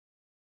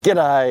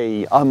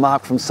G'day, I'm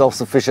Mark from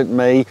Self-Sufficient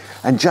Me,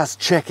 and just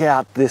check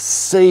out this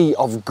sea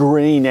of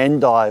green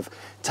endive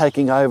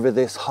taking over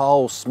this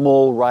whole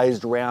small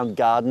raised round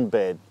garden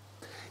bed.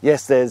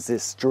 Yes, there's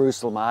this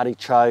Jerusalem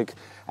artichoke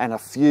and a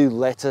few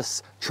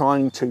lettuce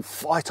trying to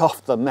fight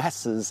off the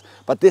masses,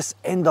 but this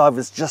endive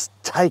is just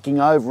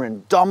taking over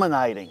and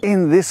dominating.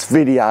 In this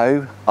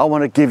video, I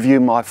want to give you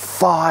my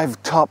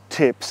 5 top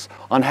tips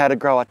on how to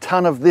grow a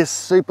ton of this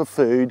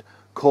superfood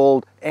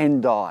called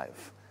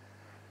endive.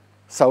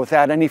 So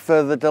without any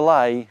further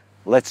delay,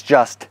 let's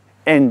just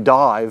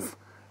endive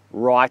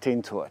right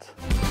into it.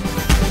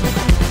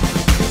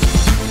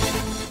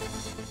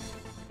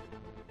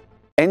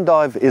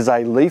 Endive is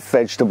a leaf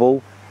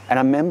vegetable and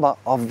a member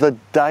of the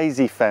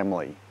daisy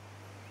family.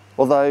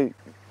 Although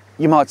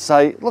you might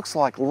say, it looks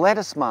like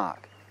lettuce,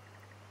 Mark.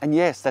 And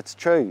yes, that's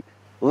true.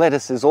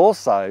 Lettuce is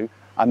also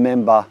a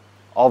member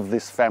of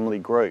this family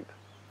group.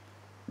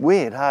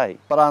 Weird, hey?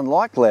 But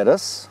unlike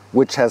lettuce,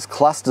 which has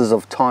clusters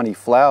of tiny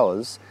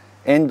flowers,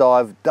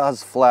 endive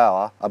does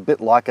flower a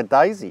bit like a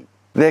daisy.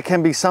 There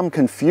can be some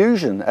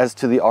confusion as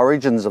to the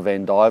origins of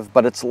endive,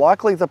 but it's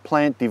likely the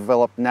plant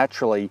developed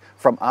naturally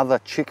from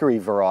other chicory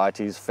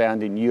varieties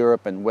found in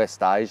Europe and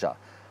West Asia.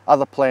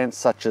 Other plants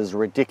such as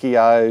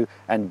radicchio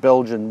and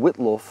Belgian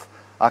whitloaf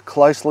are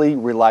closely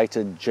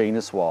related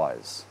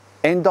genus-wise.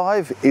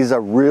 Endive is a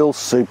real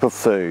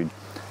superfood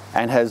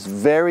and has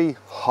very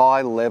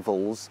high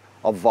levels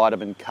of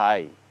vitamin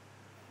K.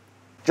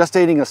 Just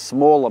eating a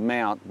small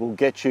amount will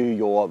get you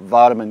your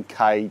vitamin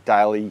K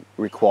daily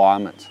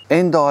requirement.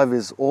 Endive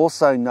is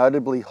also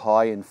notably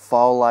high in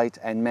folate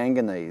and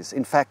manganese.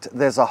 In fact,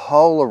 there's a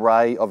whole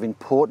array of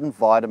important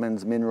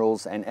vitamins,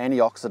 minerals and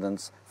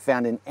antioxidants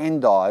found in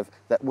endive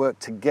that work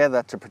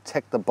together to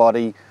protect the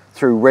body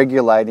through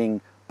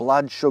regulating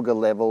blood sugar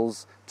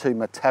levels to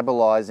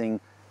metabolizing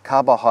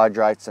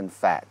carbohydrates and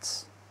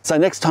fats. So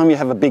next time you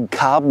have a big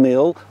carb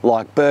meal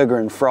like burger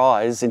and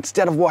fries,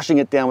 instead of washing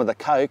it down with a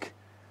Coke,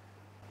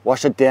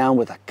 wash it down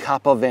with a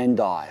cup of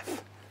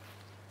endive.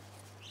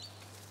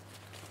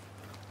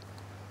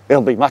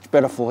 It'll be much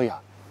better for you.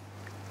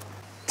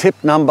 Tip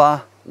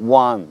number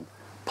 1,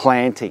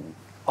 planting.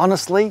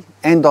 Honestly,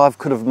 endive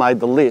could have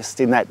made the list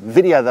in that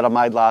video that I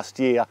made last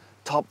year,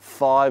 top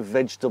 5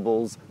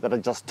 vegetables that are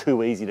just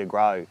too easy to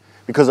grow,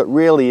 because it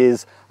really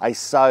is a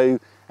sow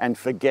and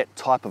forget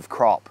type of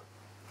crop.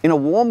 In a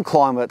warm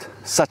climate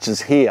such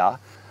as here,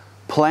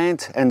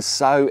 plant and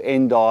sow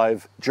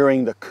endive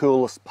during the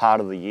coolest part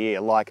of the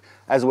year, like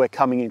as we're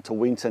coming into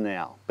winter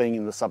now, being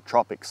in the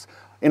subtropics.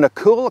 In a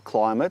cooler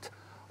climate,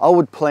 I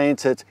would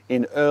plant it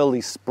in early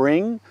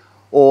spring,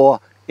 or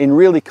in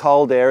really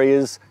cold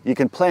areas, you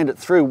can plant it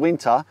through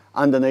winter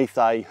underneath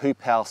a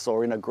hoop house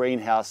or in a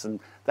greenhouse, and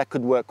that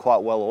could work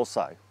quite well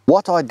also.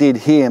 What I did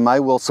here may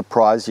well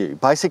surprise you.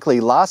 Basically,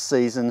 last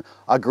season,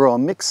 I grew a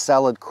mixed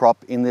salad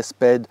crop in this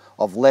bed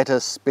of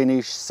lettuce,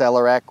 spinach,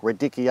 celeriac,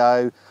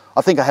 radicchio.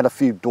 I think I had a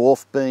few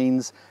dwarf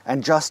beans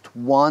and just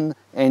one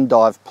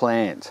endive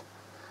plant.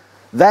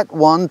 That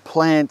one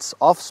plant's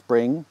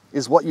offspring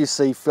is what you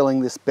see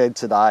filling this bed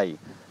today.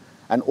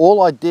 And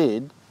all I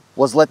did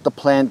was let the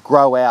plant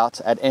grow out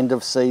at end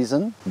of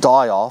season,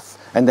 die off,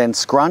 and then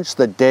scrunch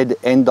the dead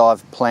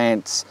endive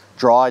plant's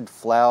dried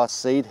flower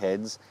seed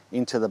heads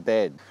into the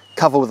bed.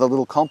 Cover with a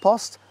little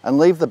compost and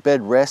leave the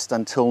bed rest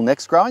until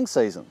next growing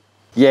season.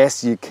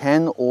 Yes, you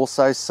can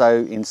also sow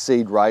in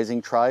seed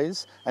raising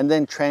trays and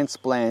then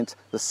transplant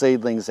the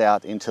seedlings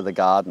out into the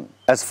garden.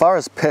 As far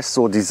as pests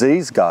or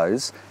disease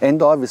goes,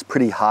 endive is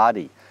pretty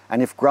hardy,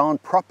 and if grown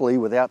properly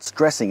without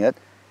stressing it,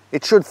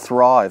 it should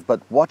thrive,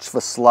 but watch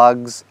for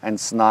slugs and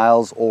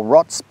snails or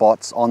rot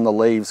spots on the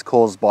leaves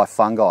caused by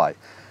fungi.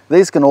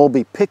 These can all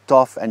be picked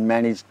off and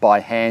managed by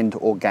hand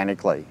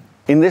organically.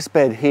 In this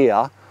bed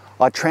here,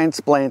 I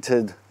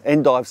transplanted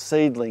endive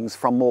seedlings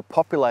from more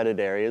populated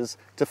areas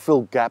to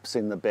fill gaps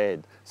in the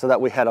bed so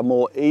that we had a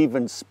more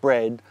even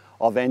spread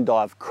of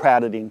endive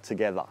crowded in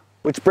together.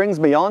 Which brings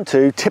me on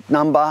to tip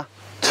number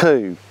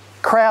 2,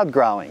 crowd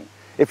growing.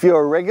 If you're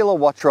a regular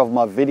watcher of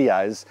my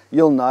videos,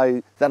 you'll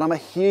know that I'm a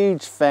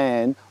huge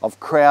fan of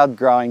crowd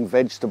growing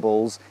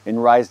vegetables in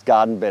raised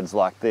garden beds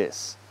like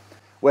this,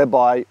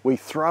 whereby we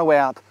throw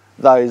out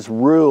those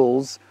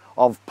rules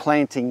of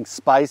planting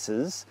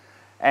spaces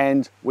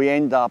and we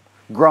end up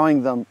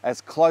growing them as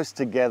close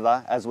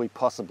together as we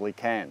possibly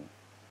can.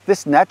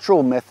 This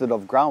natural method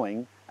of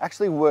growing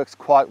actually works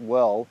quite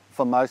well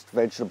for most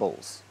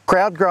vegetables.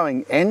 Crowd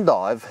growing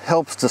endive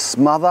helps to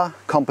smother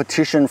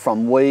competition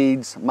from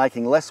weeds,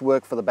 making less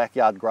work for the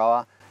backyard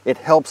grower. It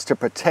helps to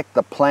protect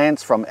the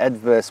plants from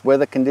adverse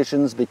weather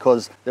conditions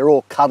because they're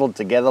all cuddled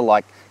together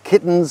like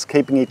kittens,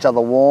 keeping each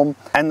other warm.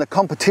 And the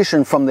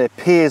competition from their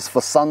peers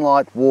for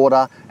sunlight,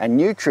 water and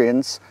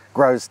nutrients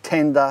grows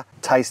tender,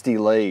 tasty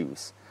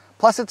leaves.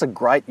 Plus, it's a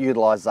great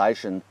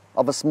utilisation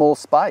of a small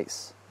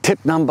space.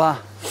 Tip number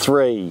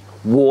 3,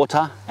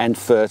 water and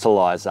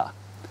fertiliser.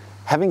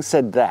 Having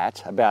said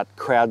that about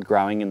crowd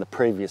growing in the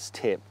previous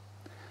tip,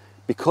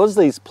 because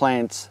these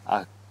plants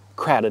are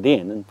crowded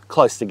in and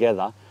close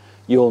together,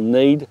 you'll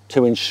need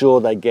to ensure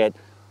they get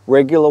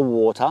regular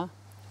water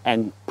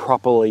and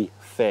properly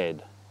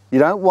fed. You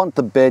don't want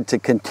the bed to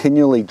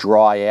continually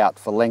dry out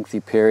for lengthy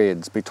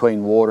periods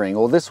between watering,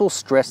 or this will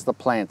stress the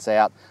plants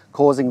out,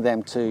 causing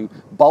them to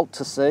bolt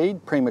to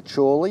seed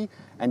prematurely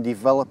and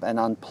develop an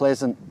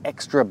unpleasant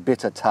extra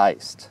bitter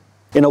taste.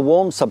 In a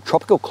warm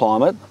subtropical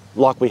climate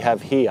like we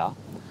have here,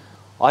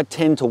 I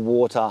tend to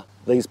water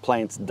these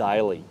plants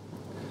daily,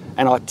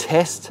 and I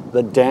test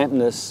the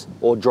dampness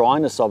or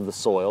dryness of the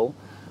soil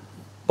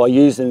by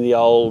using the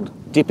old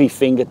dippy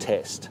finger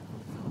test,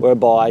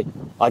 whereby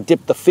I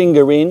dip the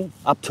finger in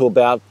up to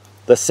about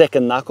the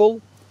second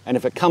knuckle, and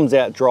if it comes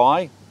out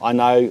dry, I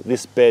know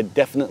this bed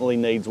definitely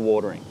needs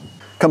watering.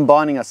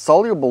 Combining a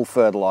soluble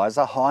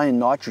fertiliser high in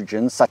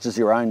nitrogen, such as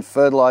your own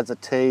fertiliser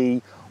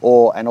tea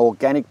or an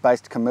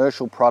organic-based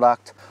commercial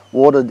product,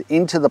 watered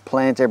into the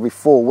plant every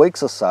 4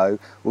 weeks or so,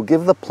 will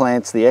give the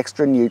plants the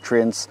extra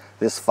nutrients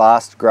this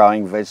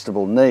fast-growing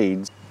vegetable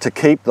needs to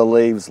keep the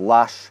leaves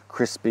lush,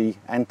 crispy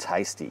and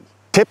tasty.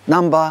 Tip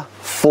number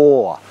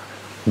 4,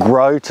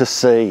 grow to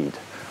seed.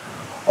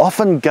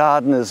 Often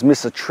gardeners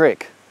miss a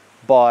trick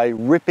by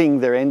ripping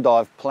their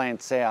endive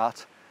plants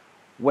out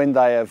when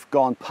they have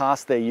gone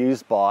past their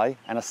use by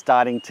and are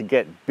starting to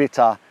get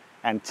bitter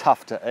and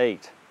tough to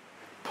eat.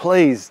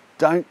 Please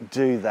don't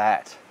do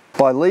that.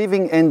 By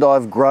leaving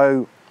endive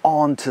grow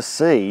on to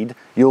seed,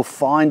 you'll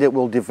find it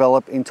will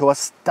develop into a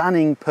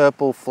stunning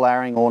purple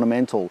flowering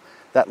ornamental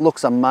that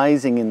looks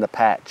amazing in the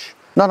patch.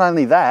 Not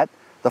only that,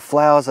 the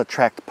flowers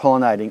attract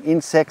pollinating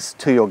insects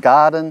to your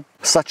garden,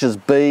 such as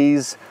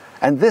bees,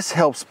 and this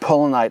helps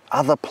pollinate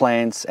other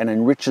plants and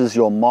enriches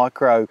your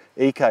micro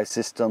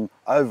ecosystem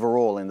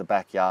overall in the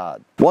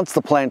backyard. Once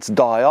the plants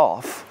die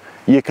off,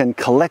 you can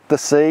collect the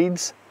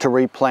seeds to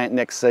replant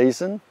next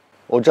season,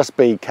 or just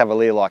be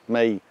cavalier like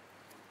me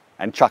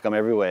and chuck them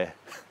everywhere.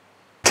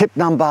 Tip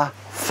number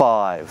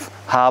 5,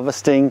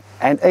 harvesting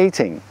and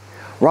eating.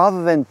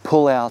 Rather than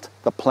pull out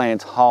the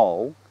plant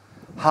whole,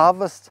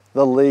 harvest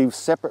the leaves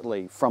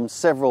separately from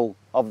several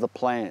of the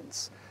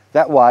plants.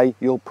 That way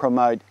you'll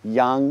promote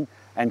young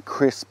and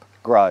crisp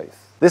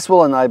growth. This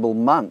will enable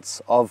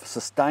months of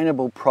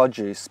sustainable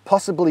produce,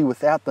 possibly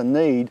without the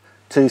need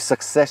to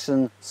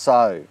succession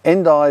sow.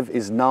 Endive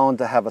is known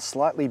to have a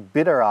slightly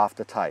bitter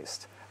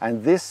aftertaste,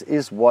 and this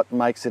is what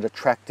makes it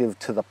attractive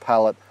to the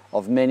palate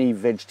of many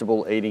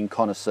vegetable eating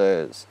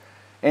connoisseurs.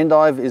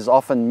 Endive is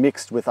often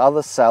mixed with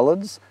other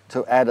salads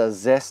to add a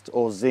zest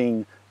or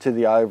zing to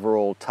the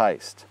overall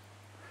taste.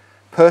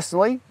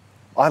 Personally,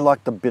 I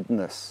like the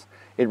bitterness.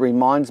 It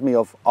reminds me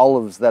of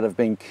olives that have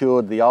been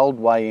cured the old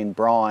way in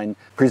brine,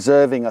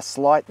 preserving a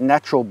slight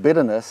natural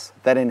bitterness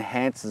that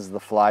enhances the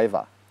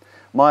flavour.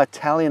 My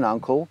Italian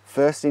uncle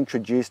first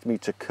introduced me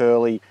to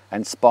curly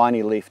and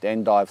spiny leafed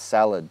endive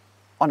salad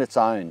on its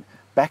own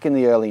back in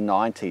the early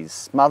 90s,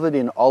 smothered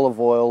in olive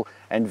oil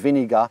and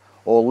vinegar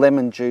or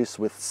lemon juice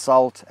with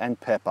salt and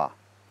pepper.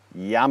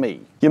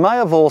 Yummy! You may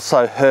have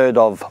also heard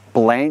of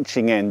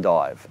blanching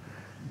endive.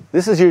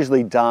 This is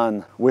usually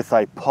done with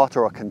a pot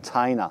or a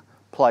container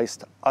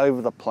placed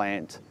over the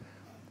plant,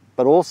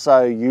 but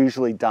also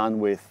usually done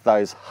with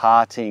those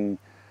hearting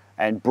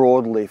and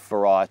broadleaf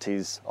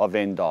varieties of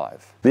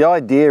endive. The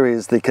idea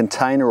is the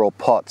container or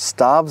pot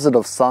starves it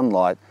of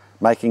sunlight,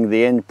 making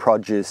the end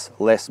produce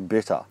less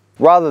bitter.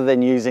 Rather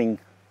than using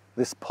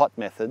this pot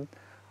method,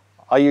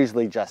 I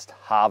usually just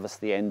harvest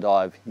the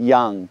endive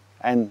young,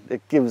 and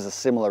it gives a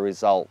similar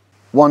result.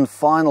 One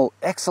final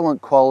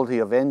excellent quality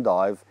of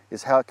endive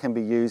is how it can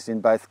be used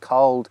in both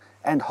cold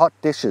and hot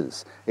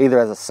dishes, either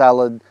as a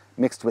salad,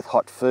 mixed with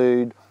hot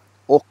food,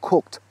 or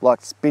cooked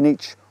like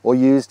spinach or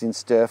used in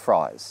stir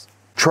fries.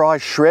 Try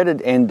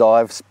shredded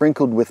endive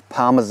sprinkled with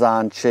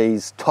Parmesan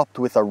cheese topped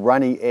with a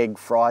runny egg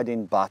fried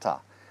in butter.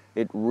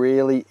 It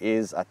really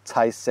is a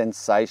taste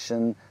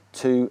sensation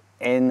to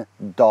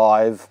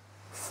endive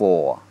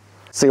for.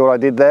 See what I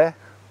did there?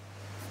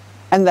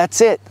 And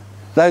that's it.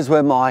 Those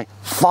were my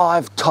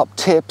 5 top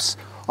tips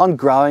on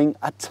growing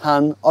a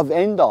ton of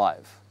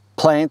endive.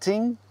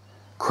 Planting,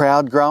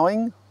 crowd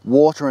growing,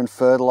 water and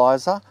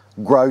fertiliser,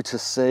 grow to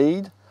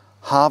seed,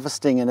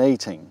 harvesting and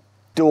eating.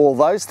 Do all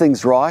those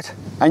things right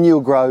and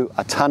you'll grow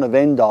a ton of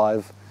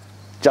endive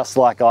just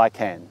like I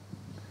can.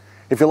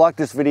 If you like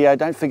this video,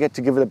 don't forget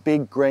to give it a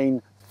big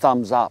green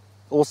thumbs up.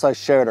 Also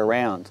share it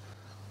around.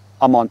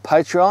 I'm on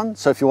Patreon,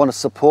 so if you want to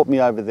support me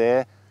over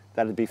there,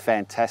 that'd be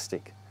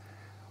fantastic.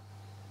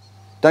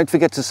 Don't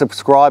forget to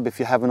subscribe if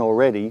you haven't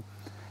already.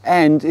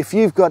 And if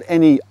you've got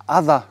any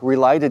other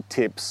related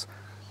tips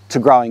to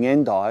growing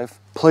endive,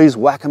 please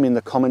whack them in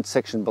the comment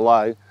section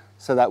below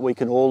so that we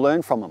can all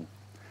learn from them.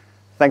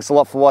 Thanks a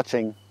lot for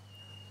watching.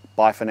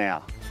 Bye for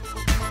now.